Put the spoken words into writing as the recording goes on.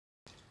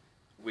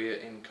We're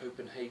in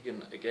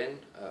Copenhagen again.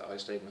 I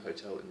stayed in a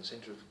hotel in the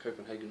centre of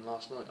Copenhagen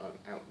last night.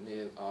 I'm out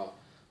near our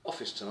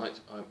office tonight.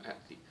 I'm at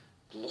the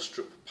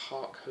Golstrup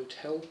Park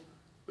Hotel,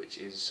 which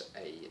is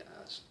a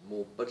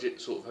more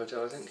budget sort of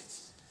hotel, I think.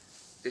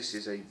 This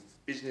is a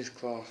business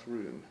class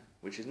room,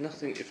 which is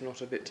nothing if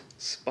not a bit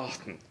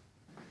Spartan.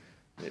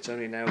 It's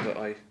only now that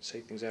I say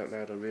things out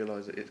loud I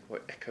realise that it's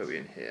quite echoey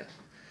in here.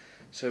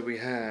 So we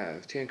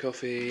have tea and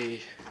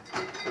coffee.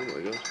 Oh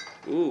my god.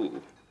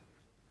 Ooh.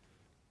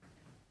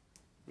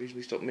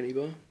 Reasonably stocked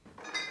minibar.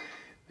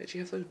 They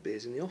actually have those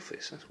beers in the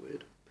office, that's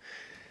weird.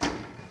 There's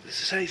a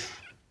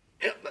safe.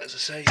 Yep, that's a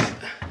safe.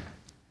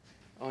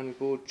 Ironing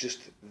board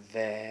just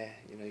there,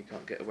 you know, you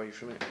can't get away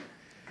from it.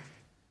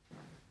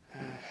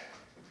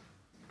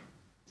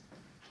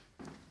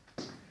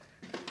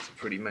 It's a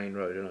pretty main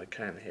road and I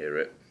can hear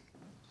it.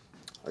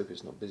 Hope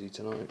it's not busy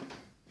tonight.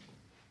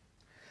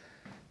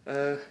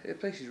 The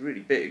place is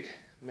really big,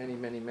 many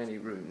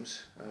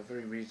rooms,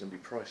 very reasonably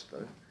priced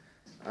though.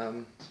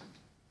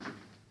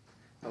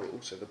 Oh,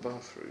 also the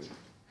bathroom,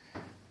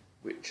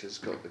 which has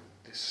got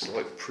this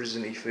slight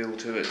prison-y feel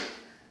to it,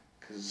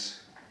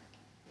 because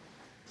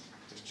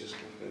it's just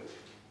like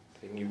a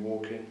thing you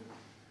walk in.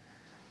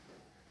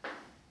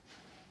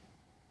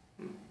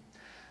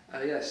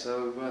 Yeah,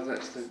 so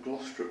that's the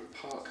Golstrup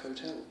Park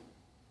Hotel.